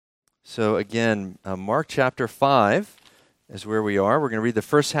So again, Mark chapter 5 is where we are. We're going to read the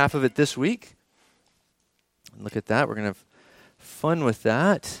first half of it this week. Look at that. We're going to have fun with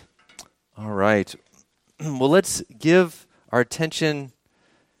that. All right. Well, let's give our attention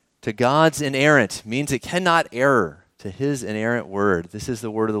to God's inerrant. Means it cannot err, to his inerrant word. This is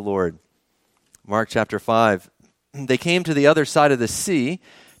the word of the Lord. Mark chapter 5. They came to the other side of the sea,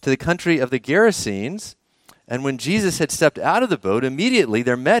 to the country of the Gerasenes, and when Jesus had stepped out of the boat, immediately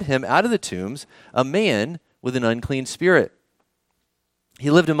there met him out of the tombs a man with an unclean spirit. He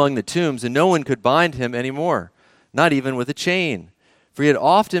lived among the tombs, and no one could bind him anymore, not even with a chain, for he had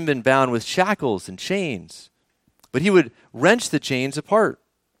often been bound with shackles and chains. But he would wrench the chains apart,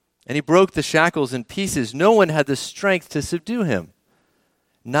 and he broke the shackles in pieces. No one had the strength to subdue him.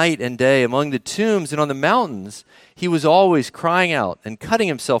 Night and day among the tombs and on the mountains, he was always crying out and cutting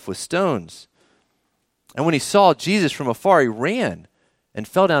himself with stones. And when he saw Jesus from afar, he ran and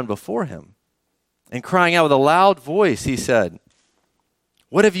fell down before him. And crying out with a loud voice, he said,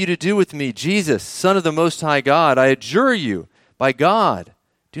 "What have you to do with me, Jesus, Son of the Most High God? I adjure you, by God,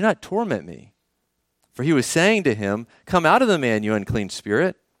 do not torment me." For he was saying to him, "Come out of the man, you unclean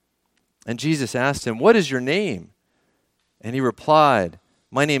spirit." And Jesus asked him, "What is your name?" And he replied,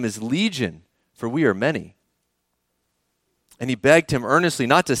 "My name is Legion, for we are many." And he begged him earnestly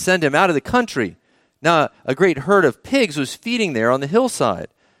not to send him out of the country. Now a great herd of pigs was feeding there on the hillside.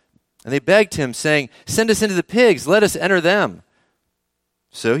 And they begged him, saying, "Send us into the pigs, let us enter them."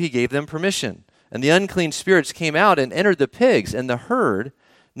 So he gave them permission. And the unclean spirits came out and entered the pigs, and the herd,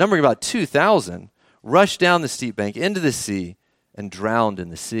 numbering about 2,000, rushed down the steep bank into the sea and drowned in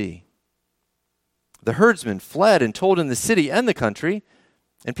the sea. The herdsmen fled and told in the city and the country,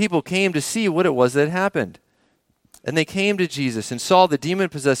 and people came to see what it was that happened. And they came to Jesus and saw the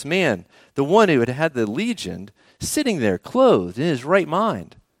demon-possessed man, the one who had had the legion, sitting there clothed in his right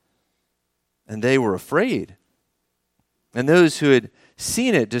mind. And they were afraid. And those who had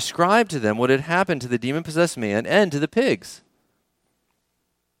seen it described to them what had happened to the demon-possessed man and to the pigs.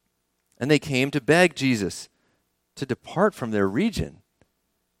 And they came to beg Jesus to depart from their region.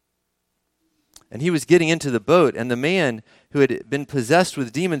 And he was getting into the boat, and the man who had been possessed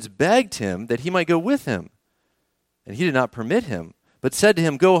with demons begged him that he might go with him. And he did not permit him, but said to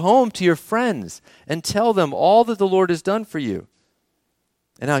him, "Go home to your friends and tell them all that the Lord has done for you,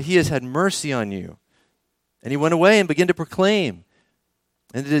 and how he has had mercy on you." And he went away and began to proclaim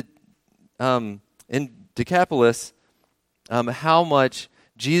in Decapolis how much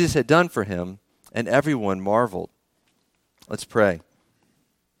Jesus had done for him, and everyone marveled. Let's pray.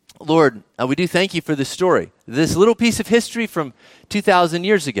 Lord, we do thank you for this story, this little piece of history from 2,000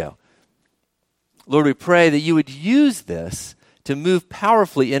 years ago. Lord, we pray that you would use this to move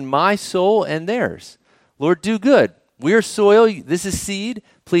powerfully in my soul and theirs. Lord, do good. We are soil. This is seed.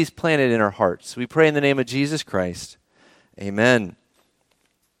 Please plant it in our hearts. We pray in the name of Jesus Christ. Amen.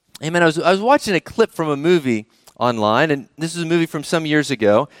 Amen. I was watching a clip from a movie online, and this is a movie from some years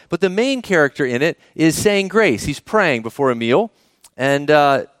ago, but the main character in it is saying grace. He's praying before a meal, and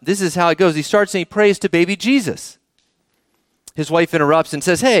this is how it goes. He starts and he prays to baby Jesus. His wife interrupts and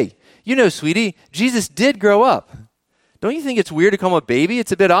says, "Hey, you know, sweetie, Jesus did grow up. Don't you think it's weird to call him a baby?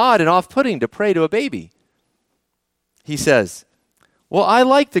 It's a bit odd and off-putting to pray to a baby." He says, "Well, I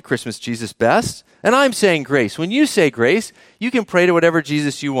like the Christmas Jesus best, and I'm saying grace. When you say grace, you can pray to whatever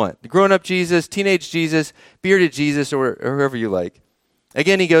Jesus you want. The grown-up Jesus, teenage Jesus, bearded Jesus, or whoever you like."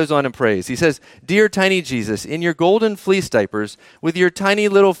 Again, he goes on and prays. He says, "Dear tiny Jesus, in your golden fleece diapers, with your tiny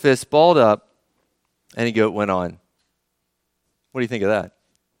little fists balled up," and he went on. What do you think of that?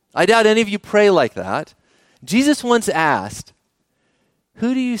 I doubt any of you pray like that. Jesus once asked,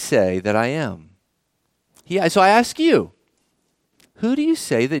 "Who do you say that I am?" So I ask you, who do you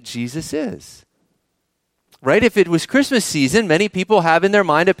say that Jesus is? Right? If it was Christmas season, many people have in their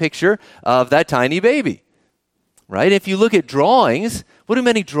mind a picture of that tiny baby. Right? If you look at drawings, what do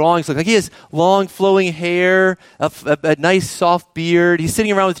many drawings look like? He has long flowing hair, a nice soft beard. He's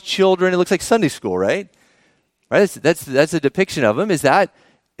sitting around with children. It looks like Sunday school, right? Right? That's a depiction of him. Is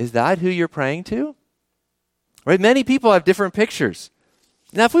that who you're praying to? Right? Many people have different pictures.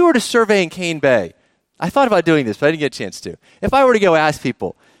 Now, if we were to survey in Cane Bay, I thought about doing this, but I didn't get a chance to. If I were to go ask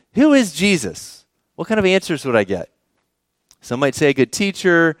people, who is Jesus? What kind of answers would I get? Some might say a good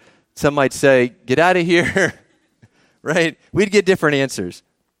teacher. Some might say, get out of here. Right? We'd get different answers.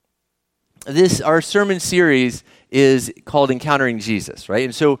 Our sermon series is called Encountering Jesus, right?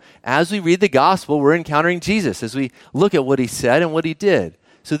 And so as we read the gospel, we're encountering Jesus as we look at what he said and what he did.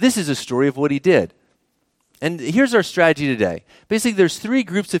 So this is a story of what he did. And here's our strategy today. Basically, there's three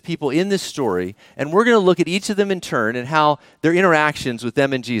groups of people in this story, and we're going to look at each of them in turn and how their interactions with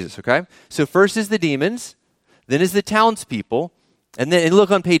them and Jesus, okay? So first is the demons, then is the townspeople, and look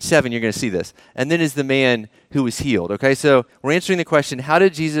on page 7, you're going to see this. And then is the man who was healed, okay? So we're answering the question, how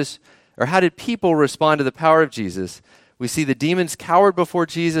did people respond to the power of Jesus? We see the demons cowered before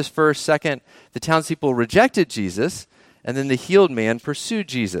Jesus first. Second, the townspeople rejected Jesus, and then the healed man pursued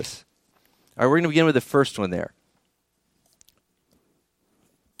Jesus. All right, we're going to begin with the first one there.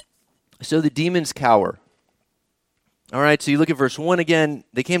 So the demons cower. All right, so you look at verse 1 again.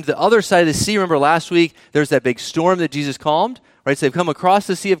 They came to the other side of the sea. Remember last week, there's that big storm that Jesus calmed. Right, so they've come across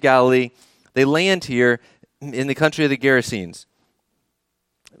the Sea of Galilee. They land here in the country of the Gerasenes.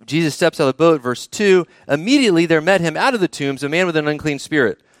 Jesus steps out of the boat, verse 2. Immediately there met him out of the tombs a man with an unclean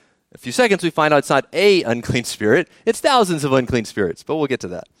spirit. A few seconds we find out it's not a unclean spirit. It's thousands of unclean spirits, but we'll get to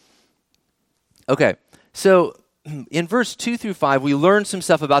that. Okay, so in verse 2 through 5, we learn some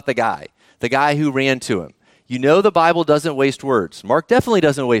stuff about the guy who ran to him. You know the Bible doesn't waste words. Mark definitely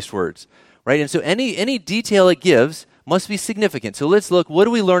doesn't waste words, right? And so any detail it gives must be significant. So let's look, what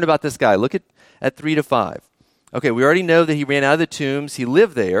do we learn about this guy? Look at 3 to 5. Okay, we already know that he ran out of the tombs. He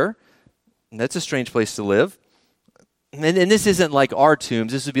lived there. And that's a strange place to live. And this isn't like our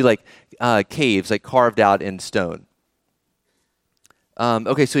tombs. This would be like caves, like carved out in stone.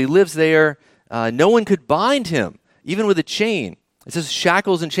 Okay, so he lives there. No one could bind him, even with a chain. It says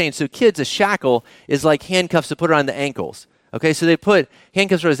shackles and chains. So kids, a shackle is like handcuffs to put around the ankles. Okay, so they put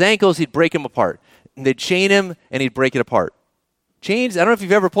handcuffs around his ankles, he'd break them apart. And they'd chain him, and he'd break it apart. Chains, I don't know if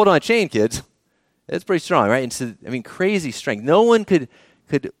you've ever pulled on a chain, kids. It's pretty strong, right? And so, crazy strength. No one could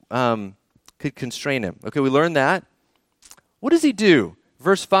constrain him. Okay, we learned that. What does he do?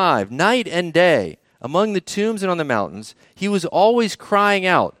 Verse 5, night and day, among the tombs and on the mountains, he was always crying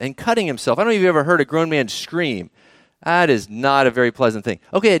out and cutting himself. I don't know if you've ever heard a grown man scream. That is not a very pleasant thing.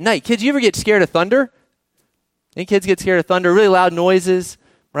 Okay, at night, kids, you ever get scared of thunder? Any kids get scared of thunder? Really loud noises,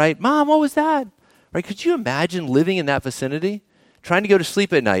 right? Mom, what was that? Right? Could you imagine living in that vicinity, trying to go to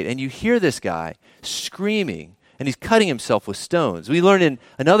sleep at night, and you hear this guy screaming, and he's cutting himself with stones? We learned in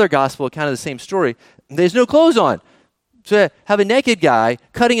another gospel account of the same story, there's no clothes on. So have a naked guy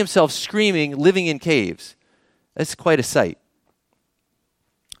cutting himself, screaming, living in caves. That's quite a sight.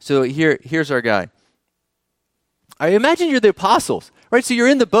 So here's our guy. I imagine you're the apostles, right? So you're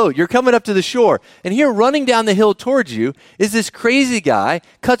in the boat, you're coming up to the shore, and here running down the hill towards you is this crazy guy,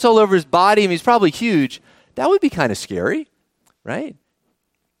 cuts all over his body, and he's probably huge. That would be kind of scary, right?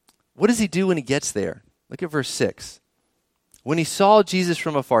 What does he do when he gets there? Look at verse 6. When he saw Jesus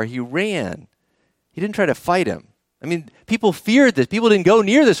from afar, he ran. He didn't try to fight him. People feared this. People didn't go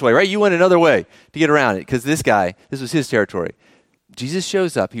near this way, right? You went another way to get around it because this was his territory. Jesus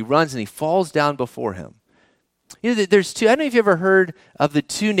shows up, he runs, and he falls down before him. You know, there's two, I don't know if you've ever heard of the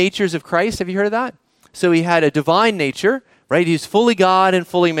two natures of Christ. Have you heard of that? So he had a divine nature, right? He's fully God and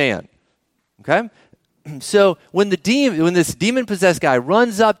fully man. Okay? So when this demon-possessed guy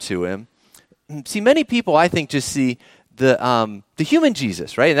runs up to him, see, many people, I think, just see the human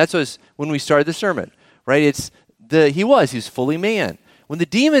Jesus, right? And that's when we started the sermon, right? He was fully man. When the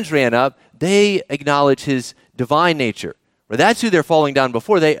demons ran up, they acknowledge his divine nature. Well, that's who they're falling down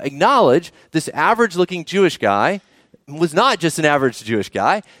before. They acknowledge this average-looking Jewish guy was not just an average Jewish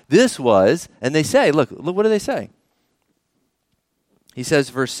guy. This was, and they say, look, what do they say? He says,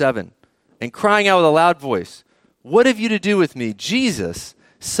 verse 7, and crying out with a loud voice, what have you to do with me, Jesus,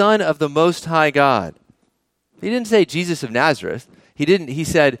 Son of the Most High God? He didn't say Jesus of Nazareth. He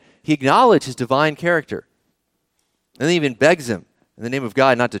said, he acknowledged his divine character. And then he even begs him in the name of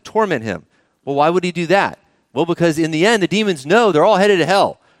God not to torment him. Well, why would he do that? Well, because in the end, the demons know they're all headed to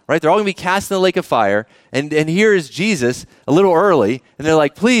hell, right? They're all going to be cast in the lake of fire. And here is Jesus a little early, and they're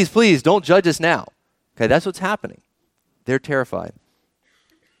like, please, please, don't judge us now. Okay, that's what's happening. They're terrified.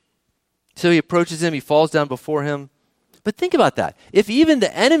 So he approaches him, he falls down before him. But think about that. If even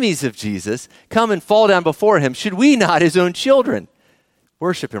the enemies of Jesus come and fall down before him, should we not, his own children,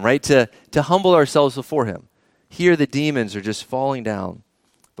 worship him, right? To humble ourselves before him. Here the demons are just falling down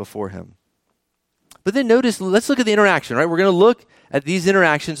before him. But then notice, let's look at the interaction, right? We're going to look at these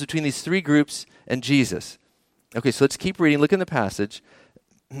interactions between these three groups and Jesus. Okay, so let's keep reading. Look in the passage.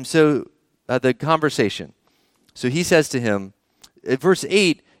 So the conversation. So he says to him, at verse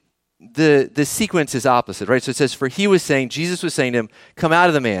 8, the sequence is opposite, right? So it says, for Jesus was saying to him, come out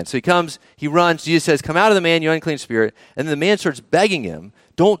of the man. So he comes, he runs. Jesus says, come out of the man, you unclean spirit. And then the man starts begging him,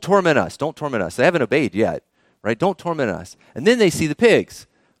 don't torment us. Don't torment us. They haven't obeyed yet, right? Don't torment us. And then they see the pigs.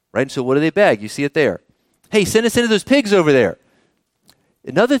 Right? And so what do they beg? You see it there. Hey, send us into those pigs over there.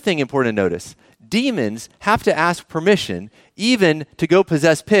 Another thing important to notice, demons have to ask permission even to go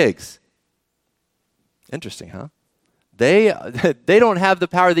possess pigs. Interesting, huh? They don't have the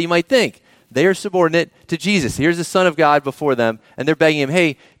power that you might think. They are subordinate to Jesus. Here's the Son of God before them, and they're begging him,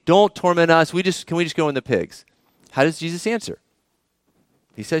 hey, don't torment us. Can we just go in the pigs? How does Jesus answer?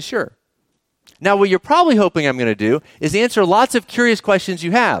 He says, sure. Now, what you're probably hoping I'm going to do is answer lots of curious questions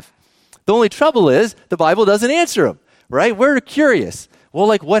you have. The only trouble is the Bible doesn't answer them, right? We're curious. Well,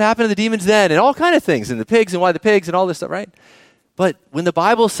 like what happened to the demons then and all kind of things and the pigs and why the pigs and all this stuff, right? But when the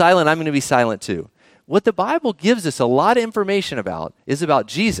Bible's silent, I'm going to be silent too. What the Bible gives us a lot of information about is about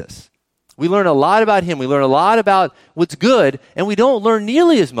Jesus. We learn a lot about him. We learn a lot about what's good, and we don't learn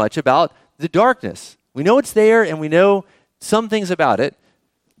nearly as much about the darkness. We know it's there, and we know some things about it,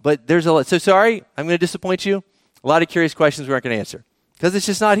 but there's a lot. So sorry, I'm going to disappoint you. A lot of curious questions we aren't going to answer because it's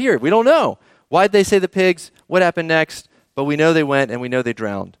just not here. We don't know. Why'd they say the pigs? What happened next? But we know they went, and we know they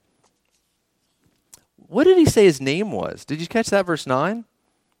drowned. What did he say his name was? Did you catch that, verse 9?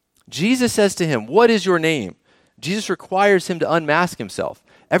 Jesus says to him, what is your name? Jesus requires him to unmask himself.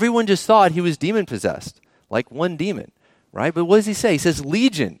 Everyone just thought he was demon-possessed, like one demon, right? But what does he say? He says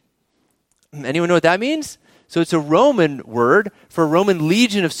legion. Anyone know what that means? So it's a Roman word for a Roman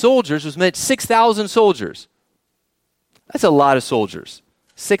legion of soldiers, which meant 6,000 soldiers. That's a lot of soldiers,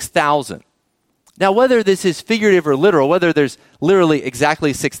 6,000. Now, whether this is figurative or literal, whether there's literally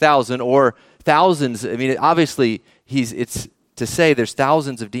exactly 6,000 or thousands, I mean, obviously, it's to say there's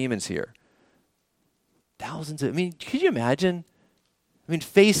thousands of demons here. Could you imagine?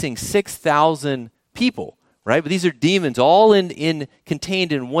 Facing 6,000 people, right? But these are demons all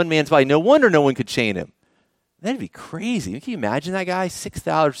contained in one man's body. No wonder no one could chain him. That'd be crazy. Can you imagine that guy?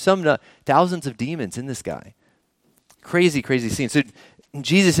 6,000, thousands of demons in this guy. Crazy, crazy scene. So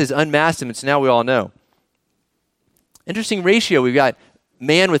Jesus has unmasked him, and so now we all know. Interesting ratio. We've got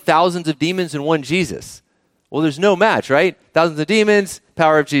man with thousands of demons and one Jesus. Well, there's no match, right? Thousands of demons,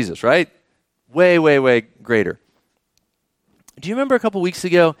 power of Jesus, right? Way, way, way greater. Do you remember a couple weeks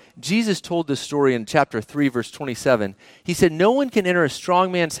ago, Jesus told this story in chapter 3, verse 27. He said, no one can enter a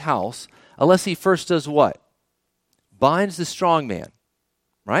strong man's house unless he first does what? Binds the strong man,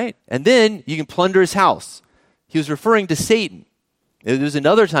 right? And then you can plunder his house. He was referring to Satan. There was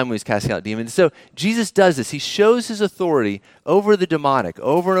another time when he was casting out demons. So Jesus does this. He shows his authority over the demonic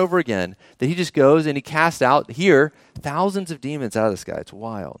over and over again, that he just goes and he casts out here thousands of demons out of this guy. It's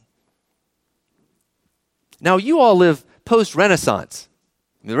wild. Now, you all live post-Renaissance.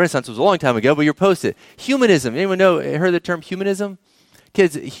 The Renaissance was a long time ago, but you're post it. Humanism. Anyone heard the term humanism?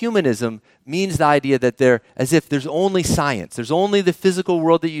 Kids, humanism means the idea that as if there's only science, there's only the physical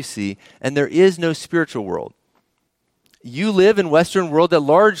world that you see, and there is no spiritual world. You live in a Western world that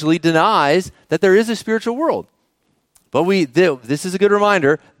largely denies that there is a spiritual world. But this is a good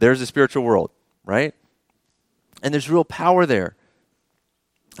reminder, there's a spiritual world, right? And there's real power there.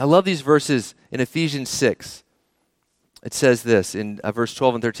 I love these verses in Ephesians 6. It says this in verse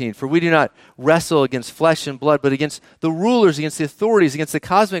 12 and 13, for we do not wrestle against flesh and blood, but against the rulers, against the authorities, against the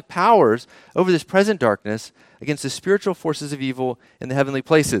cosmic powers over this present darkness, against the spiritual forces of evil in the heavenly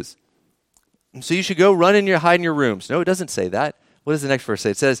places. And so you should go hide in your rooms. No, it doesn't say that. What does the next verse say?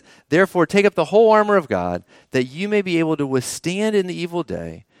 It says, therefore take up the whole armor of God, that you may be able to withstand in the evil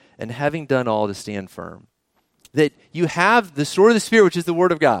day, and having done all, to stand firm. That you have the sword of the Spirit, which is the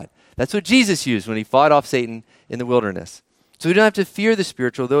word of God. That's what Jesus used when he fought off Satan in the wilderness. So we don't have to fear the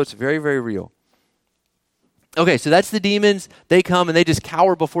spiritual, though it's very, very real. Okay, so that's the demons. They come and they just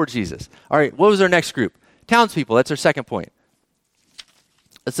cower before Jesus. All right, what was our next group? Townspeople. That's our second point.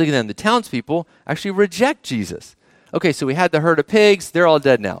 Let's look at them. The townspeople actually reject Jesus. Okay, so we had the herd of pigs. They're all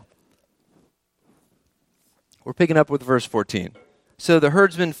dead now. We're picking up with verse 14. So the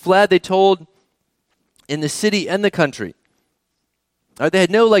herdsmen fled, they told, in the city and the country. They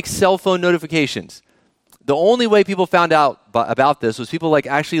had no cell phone notifications. The only way people found out about this was people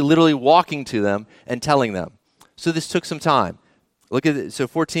actually literally walking to them and telling them. So this took some time. Look at it. So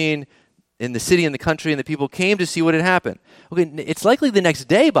 14, in the city and the country, and the people came to see what had happened. Okay, it's likely the next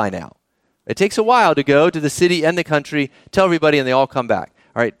day by now. It takes a while to go to the city and the country, tell everybody, and they all come back.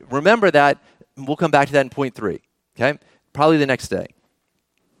 All right, remember that. We'll come back to that in point 3. Okay, probably the next day.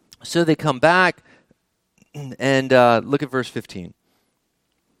 So they come back, and look at verse 15.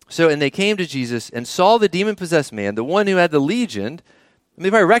 So, and they came to Jesus and saw the demon-possessed man, the one who had the legion, and they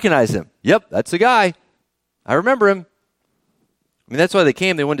probably recognized him. Yep, that's the guy. I remember him. That's why they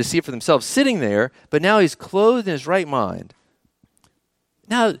came. They wanted to see it for themselves, sitting there, but now he's clothed in his right mind.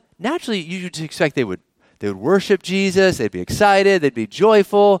 Now, naturally, you would expect they would worship Jesus, they'd be excited, they'd be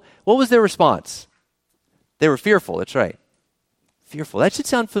joyful. What was their response? They were fearful, that's right. Fearful. That should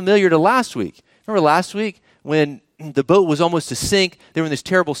sound familiar to last week. Remember last week when the boat was almost to sink, they were in this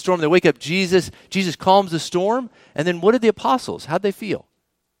terrible storm. They wake up Jesus. Jesus calms the storm. And then what did the apostles, how'd they feel?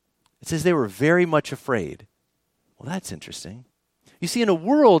 It says they were very much afraid. Well, that's interesting. You see, in a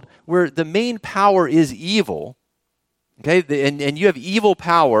world where the main power is evil, okay, and you have evil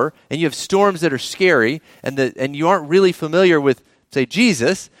power, and you have storms that are scary, and you aren't really familiar with, say,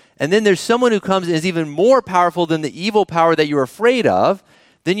 Jesus, and then there's someone who comes and is even more powerful than the evil power that you're afraid of,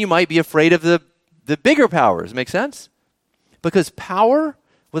 then you might be afraid of the bigger powers. Make sense? Because power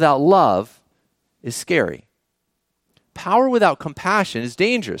without love is scary. Power without compassion is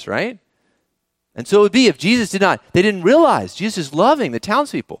dangerous, right? And so it would be if Jesus they didn't realize Jesus is loving the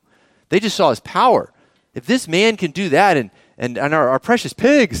townspeople. They just saw his power. If this man can do that and our precious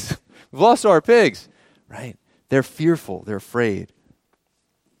pigs, we've lost our pigs, right? They're fearful. They're afraid.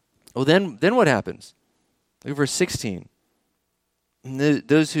 Well, then what happens? Look at verse 16.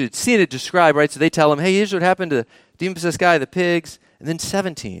 Those who had seen it described, right? So they tell him, hey, here's what happened to the demon-possessed guy, the pigs. And then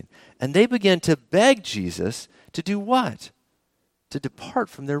 17. And they begin to beg Jesus to do what? To depart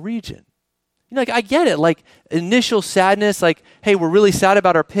from their region. You know, like, I get it. Like, initial sadness, like, hey, we're really sad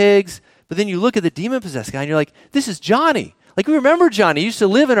about our pigs. But then you look at the demon-possessed guy and you're like, this is Johnny. Like, we remember Johnny. He used to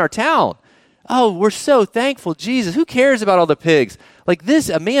live in our town. Oh, we're so thankful, Jesus. Who cares about all the pigs? Like,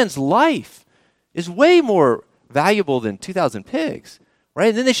 a man's life is way more valuable than 2,000 pigs, right?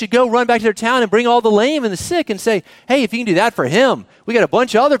 And then they should go run back to their town and bring all the lame and the sick and say, hey, if you can do that for him, we got a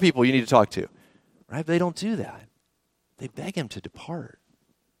bunch of other people you need to talk to, right? But they don't do that. They beg him to depart.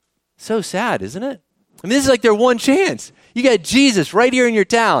 So sad, isn't it? I mean, this is like their one chance. You got Jesus right here in your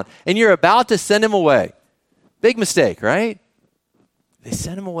town, and you're about to send him away. Big mistake, right? They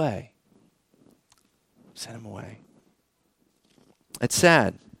sent him away. Sent him away. It's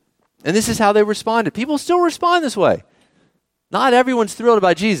sad. And this is how they responded. People still respond this way. Not everyone's thrilled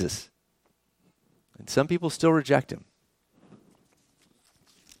about Jesus. And some people still reject him.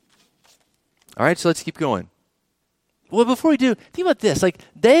 All right, so let's keep going. Well, before we do, think about this. Like,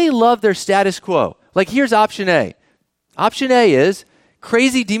 they love their status quo. Like, here's option A. Option A is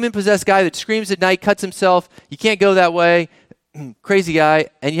crazy demon-possessed guy that screams at night, cuts himself. You can't go that way. Crazy guy,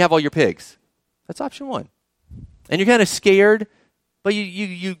 and you have all your pigs. That's option one. And you're kind of scared, but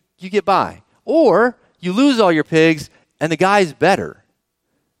you get by. Or you lose all your pigs, and the guy's better.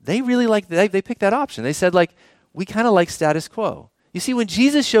 They really they picked that option. They said, like, we kind of like status quo. You see, when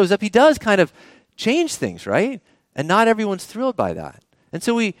Jesus shows up, he does kind of change things, right? And not everyone's thrilled by that. And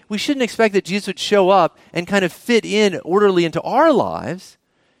so we shouldn't expect that Jesus would show up and kind of fit in orderly into our lives.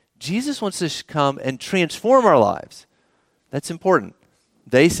 Jesus wants to come and transform our lives. That's important.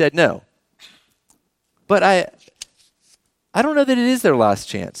 They said no. But I don't know that it is their last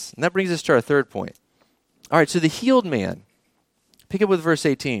chance. And that brings us to our third point. All right, so the healed man. Pick up with verse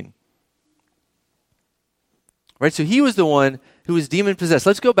 18. Right, so he was the one who was demon-possessed.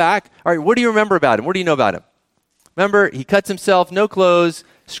 Let's go back. All right, what do you remember about him? What do you know about him? Remember, he cuts himself, no clothes,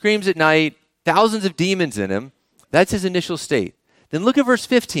 screams at night, thousands of demons in him. That's his initial state. Then look at verse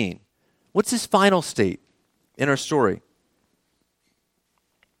 15. What's his final state in our story?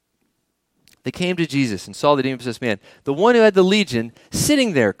 They came to Jesus and saw the demon-possessed man, the one who had the legion,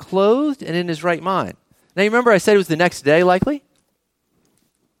 sitting there, clothed and in his right mind. Now, you remember I said it was the next day, likely?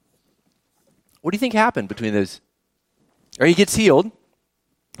 What do you think happened between those? Or he gets healed.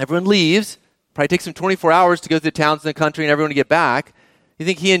 Everyone leaves. Probably takes him 24 hours to go through the towns in the country and everyone to get back. You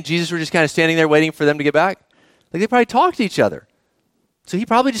think he and Jesus were just kind of standing there waiting for them to get back? Like, they probably talked to each other. So he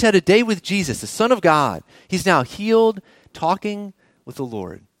probably just had a day with Jesus, the Son of God. He's now healed, talking with the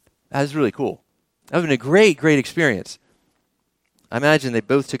Lord. That was really cool. That would have been a great, great experience. I imagine they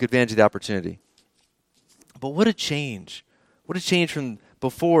both took advantage of the opportunity. But what a change. What a change from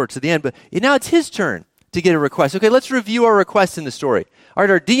before to the end. But now it's his turn to get a request. Okay, let's review our requests in the story. All right,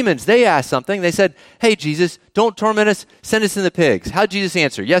 our demons, they asked something. They said, hey, Jesus, don't torment us. Send us in the pigs. How did Jesus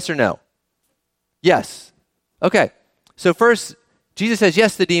answer? Yes or no? Yes. Okay, so first, Jesus says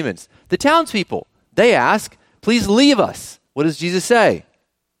yes to the demons. The townspeople, they ask, please leave us. What does Jesus say?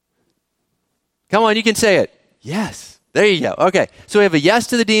 Come on, you can say it. Yes. There you go. Okay, so we have a yes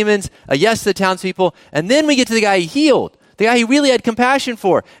to the demons, a yes to the townspeople, and then we get to the guy he healed, the guy he really had compassion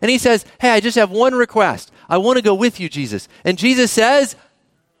for. And he says, hey, I just have one request. I want to go with you, Jesus. And Jesus says,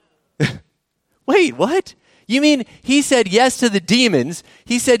 wait, what? You mean he said yes to the demons,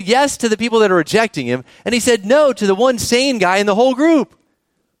 he said yes to the people that are rejecting him, and he said no to the one sane guy in the whole group?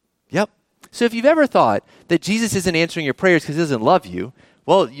 Yep. So if you've ever thought that Jesus isn't answering your prayers because he doesn't love you,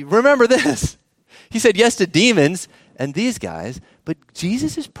 well, you remember this. He said yes to demons and these guys, but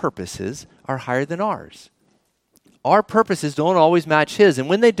Jesus' purposes are higher than ours. our purposes don't always match his. And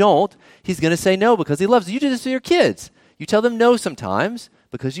when they don't, he's going to say no because he loves you. You do this with your kids. You tell them no sometimes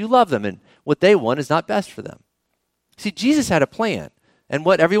because you love them, and what they want is not best for them. See, Jesus had a plan, and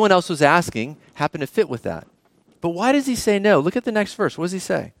what everyone else was asking happened to fit with that. But why does he say no? Look at the next verse. What does he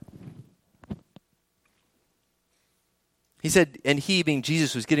say? He said, and he, being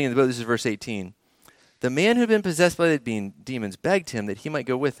Jesus, was getting in the boat. This is verse 18. The man who had been possessed by the demons begged him that he might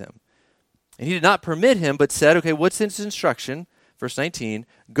go with him. And he did not permit him, but said, okay, what's his instruction? Verse 19,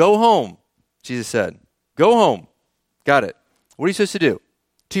 go home, Jesus said. Go home. Got it. What are you supposed to do?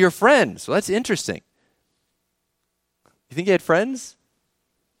 To your friends. Well, that's interesting. You think he had friends?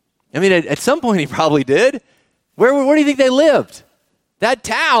 I mean, at some point he probably did. Where do you think they lived? That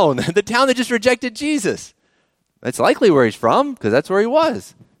town, the town that just rejected Jesus. That's likely where he's from, because that's where he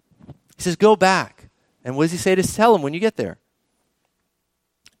was. He says, go back. And what does he say to tell them when you get there?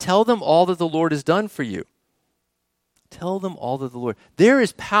 Tell them all that the Lord has done for you. Tell them all that the Lord. There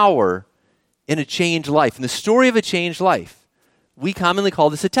is power in a changed life, in the story of a changed life. We commonly call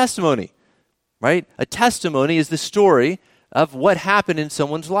this a testimony, right? A testimony is the story of what happened in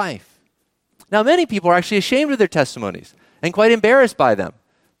someone's life. Now, many people are actually ashamed of their testimonies and quite embarrassed by them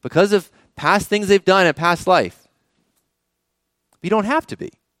because of past things they've done in past life. But you don't have to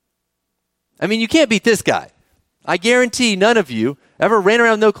be. I mean, you can't beat this guy. I guarantee none of you ever ran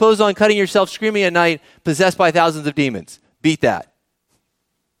around with no clothes on, cutting yourself, screaming at night, possessed by thousands of demons. Beat that.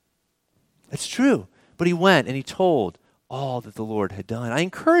 It's true. But he went and he told all that the Lord had done. I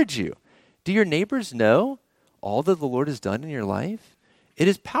encourage you. Do your neighbors know all that the Lord has done in your life? It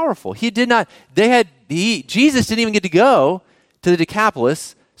is powerful. Jesus didn't even get to go to the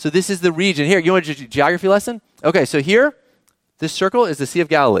Decapolis. So this is the region. Here, you want a geography lesson? Okay, so here, this circle is the Sea of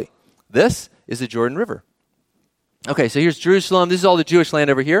Galilee. This is the Jordan River. Okay, so here's Jerusalem. This is all the Jewish land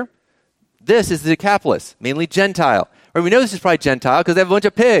over here. This is the Decapolis, mainly Gentile. Or we know this is probably Gentile because they have a bunch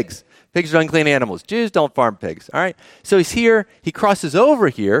of pigs. Pigs are unclean animals. Jews don't farm pigs, all right? So he's here. He crosses over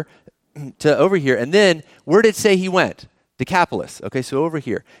here to over here. And then where did it say he went? Decapolis. Okay, so over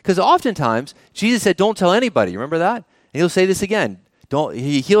here. Because oftentimes, Jesus said, don't tell anybody. Remember that? And he'll say this again.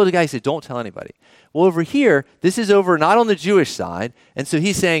 He healed a guy. He said, don't tell anybody. Well, over here, this is over not on the Jewish side. And so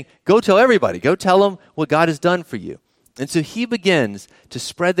he's saying, go tell everybody. Go tell them what God has done for you. And so he begins to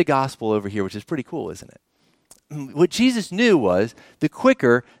spread the gospel over here, which is pretty cool, isn't it? What Jesus knew was the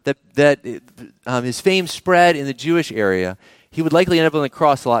quicker that his fame spread in the Jewish area, he would likely end up on the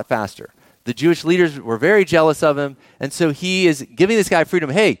cross a lot faster. The Jewish leaders were very jealous of him. And so he is giving this guy freedom.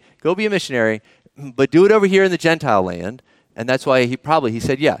 Hey, go be a missionary, but do it over here in the Gentile land. And that's why he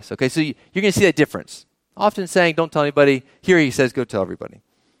said yes. Okay, so you're going to see that difference. Often saying, don't tell anybody. Here he says, go tell everybody.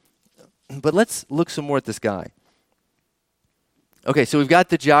 But let's look some more at this guy. Okay, so we've got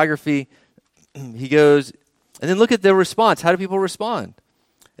the geography. He goes, and then look at the response. How do people respond?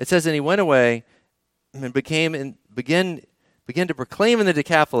 It says, and he went away and began to proclaim in the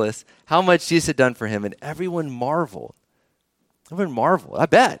Decapolis how much Jesus had done for him, and everyone marveled. Everyone marveled, I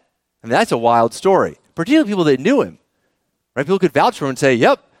bet. I mean, that's a wild story, particularly people that knew him. Right? People could vouch for him and say,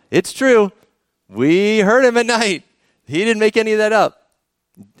 yep, it's true. We heard him at night. He didn't make any of that up.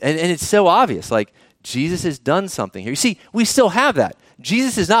 And it's so obvious, like Jesus has done something here. You see, we still have that.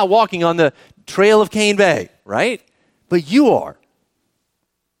 Jesus is not walking on the trail of Cane Bay, right? But you are.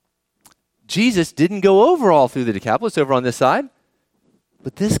 Jesus didn't go over all through the Decapolis over on this side,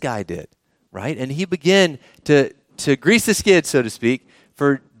 but this guy did, right? And he began to grease the skids, so to speak,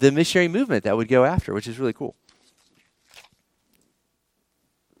 for the missionary movement that would go after, which is really cool.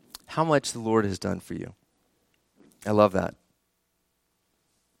 How much the Lord has done for you. I love that.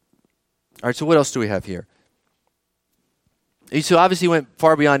 All right, so what else do we have here? So obviously he went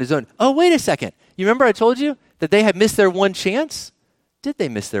far beyond his own. Oh, wait a second. You remember I told you that they had missed their one chance? Did they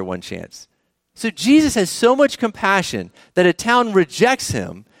miss their one chance? So Jesus has so much compassion that a town rejects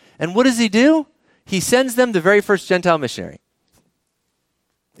him. And what does he do? He sends them the very first Gentile missionary.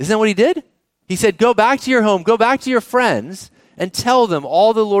 Isn't that what he did? He said, go back to your home, go back to your friends, and tell them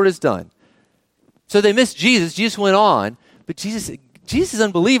all the Lord has done. So they missed Jesus. Jesus went on, but Jesus is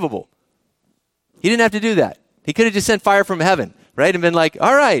unbelievable. He didn't have to do that. He could have just sent fire from heaven, right? And been like,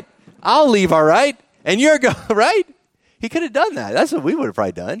 all right, I'll leave, all right? And you're going, right? He could have done that. That's what we would have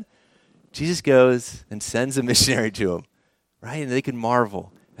probably done. Jesus goes and sends a missionary to him, right? And they can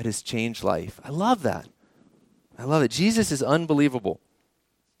marvel at his changed life. I love that. I love it. Jesus is unbelievable.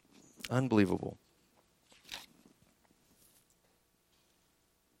 Unbelievable.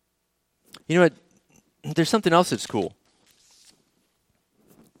 You know what? There's something else that's cool.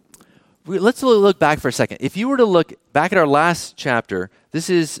 Let's look back for a second. If you were to look back at our last chapter, this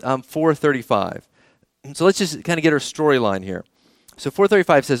is 4:35. So let's just kind of get our storyline here. So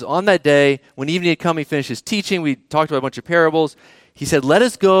 4:35 says, on that day, when evening had come, he finished his teaching. We talked about a bunch of parables. He said, let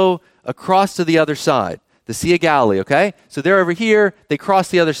us go across to the other side, the Sea of Galilee, okay? So they're over here. They cross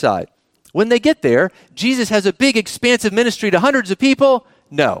the other side. When they get there, Jesus has a big, expansive ministry to hundreds of people.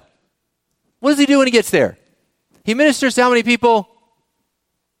 No. What does he do when he gets there? He ministers to how many people?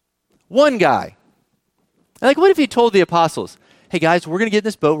 One guy. Like, what if he told the apostles, hey guys, we're going to get in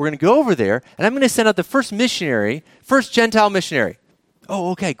this boat, we're going to go over there, and I'm going to send out the first Gentile missionary.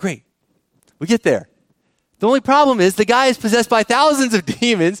 Oh, okay, great. We get there. The only problem is the guy is possessed by thousands of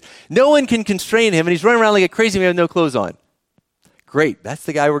demons. No one can constrain him, and he's running around like a crazy man with no clothes on. Great, that's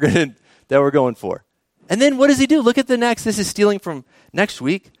the guy that we're going for. And then what does he do? Look at the next. This is stealing from next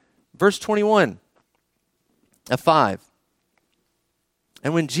week. Verse 21 of 5.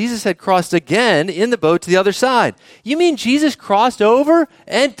 And when Jesus had crossed again in the boat to the other side. You mean Jesus crossed over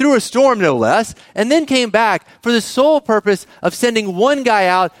and through a storm, no less, and then came back for the sole purpose of sending one guy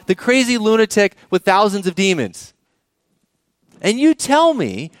out, the crazy lunatic with thousands of demons? And you tell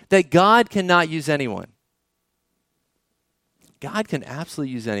me that God cannot use anyone. God can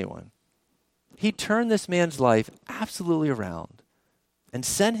absolutely use anyone. He turned this man's life absolutely around and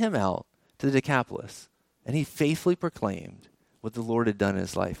sent him out to the Decapolis, and he faithfully proclaimed what the Lord had done in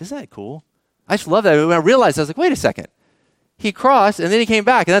his life. Isn't that cool? I just love that. When I realized, I was like, wait a second. He crossed, and then he came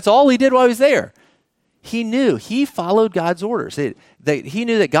back, and that's all he did while he was there. He knew. He followed God's orders. He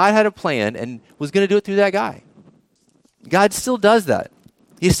knew that God had a plan and was going to do it through that guy. God still does that.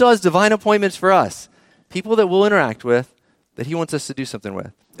 He still has divine appointments for us, people that we'll interact with, that he wants us to do something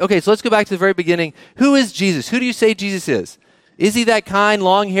with. Okay, so let's go back to the very beginning. Who is Jesus? Who do you say Jesus is? Is he that kind,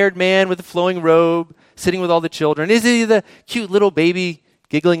 long-haired man with a flowing robe, sitting with all the children? Is he the cute little baby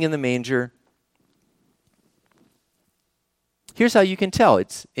giggling in the manger? Here's how you can tell.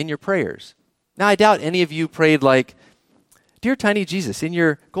 It's in your prayers. Now, I doubt any of you prayed like, dear tiny Jesus, in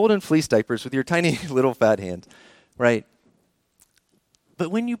your golden fleece diapers with your tiny little fat hands, right? But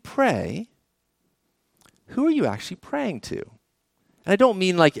when you pray, who are you actually praying to? And I don't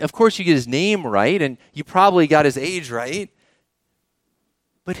mean like, of course you get his name right, and you probably got his age right.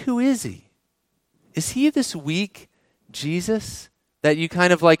 But who is he? Is he this weak Jesus that you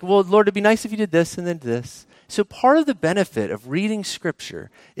kind of like, well, Lord, it'd be nice if you did this and then this. So part of the benefit of reading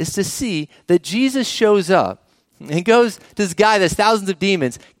Scripture is to see that Jesus shows up and goes to this guy that's thousands of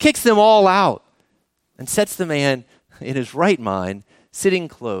demons, kicks them all out, and sets the man in his right mind, sitting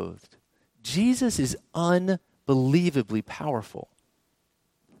clothed. Jesus is unbelievably powerful.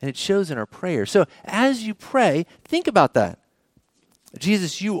 And it shows in our prayers. So as you pray, think about that.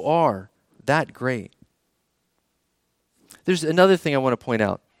 Jesus, you are that great. There's another thing I want to point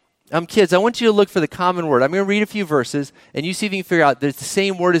out. Kids, I want you to look for the common word. I'm going to read a few verses, and you see if you can figure out there's the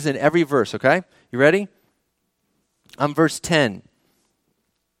same word as in every verse, okay? You ready? Verse 10.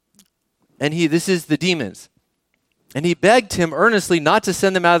 And this is the demons. And he begged him earnestly not to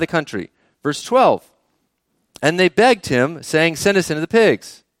send them out of the country. Verse 12. And they begged him, saying, send us into the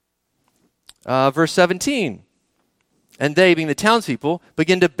pigs. Verse 17. And they, being the townspeople,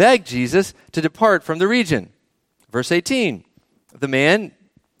 begin to beg Jesus to depart from the region. Verse 18.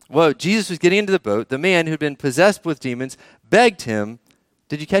 Jesus was getting into the boat. The man who had been possessed with demons begged him.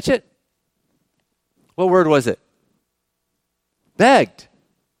 Did you catch it? What word was it? Begged.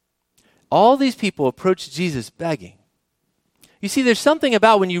 All these people approached Jesus begging. You see, there's something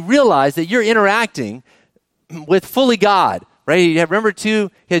about when you realize that you're interacting with fully God, right? Remember he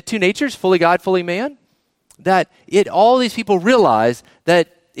had two natures, fully God, fully man? All these people realized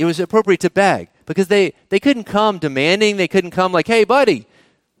that it was appropriate to beg because they couldn't come demanding. They couldn't come like, hey, buddy,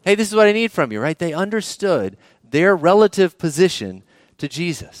 hey, this is what I need from you, right? They understood their relative position to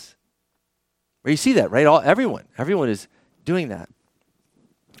Jesus. Where you see that, right? Everyone is doing that.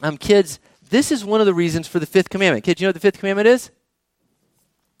 Kids, this is one of the reasons for the fifth commandment. Kids, you know what the fifth commandment is?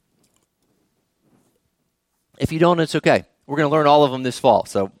 If you don't, it's okay. We're going to learn all of them this fall,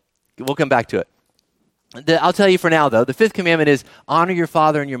 so we'll come back to it. I'll tell you for now, though, the fifth commandment is honor your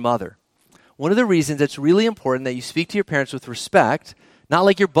father and your mother. One of the reasons it's really important that you speak to your parents with respect, not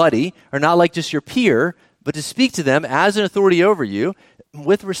like your buddy or not like just your peer, but to speak to them as an authority over you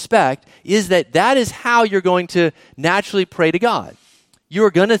with respect, is that is how you're going to naturally pray to God. You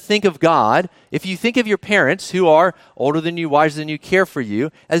are going to think of God, if you think of your parents who are older than you, wiser than you, care for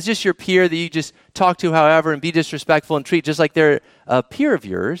you, as just your peer that you just talk to however and be disrespectful and treat just like they're a peer of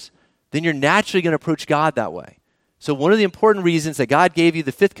yours, then you're naturally going to approach God that way. So one of the important reasons that God gave you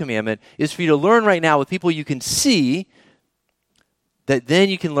the fifth commandment is for you to learn right now with people you can see, that then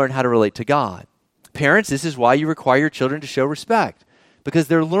you can learn how to relate to God. Parents, this is why you require your children to show respect, because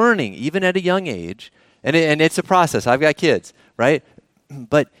they're learning, even at a young age, And it's a process. I've got kids, right?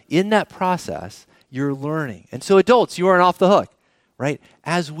 But in that process, you're learning. And so adults, you aren't off the hook, right?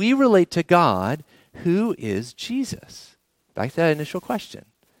 As we relate to God, who is Jesus? Back to that initial question.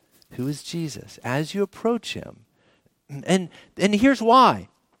 Who is Jesus? As you approach him. And here's why.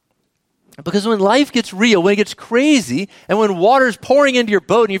 Because when life gets real, when it gets crazy, and when water's pouring into your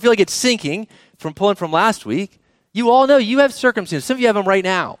boat and you feel like it's sinking from pulling from last week, you all know you have circumstances. Some of you have them right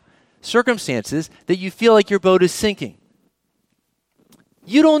now. Circumstances that you feel like your boat is sinking.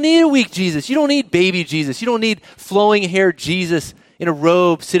 You don't need a weak Jesus. You don't need baby Jesus. You don't need flowing hair Jesus in a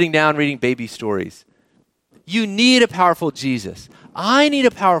robe sitting down reading baby stories. You need a powerful Jesus. I need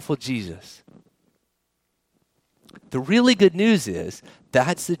a powerful Jesus. The really good news is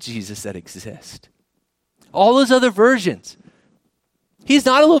that's the Jesus that exists. All those other versions, he's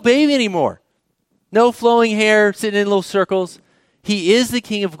not a little baby anymore. No flowing hair, sitting in little circles. He is the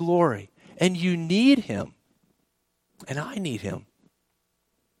King of glory, and you need him, and I need him.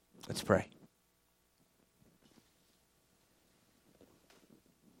 Let's pray.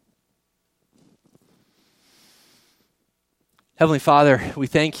 Heavenly Father, we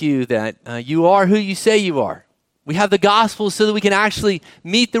thank you that you are who you say you are. We have the gospel so that we can actually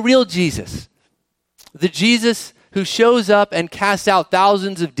meet the real Jesus, the Jesus who shows up and casts out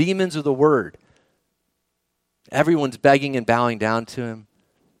thousands of demons with a word. Everyone's begging and bowing down to him.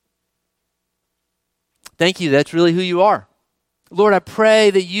 Thank you, that's really who you are. Lord, I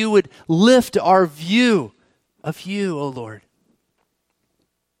pray that you would lift our view of you, oh Lord.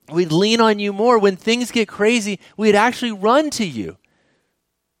 We'd lean on you more. When things get crazy, we'd actually run to you.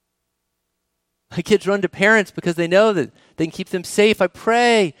 My kids run to parents because they know that they can keep them safe. I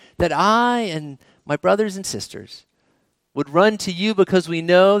pray that I and my brothers and sisters would run to you because we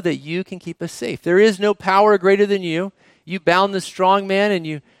know that you can keep us safe. There is no power greater than you. You bound the strong man and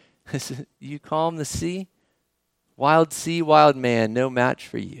you calm the sea. Sea, wild man, no match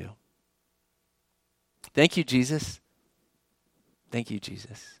for you. Thank you, Jesus. Thank you,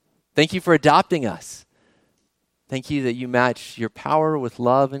 Jesus. Thank you for adopting us. Thank you that you match your power with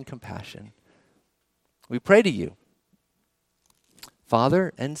love and compassion. We pray to you,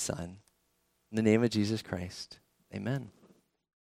 Father and Son, in the name of Jesus Christ. Amen.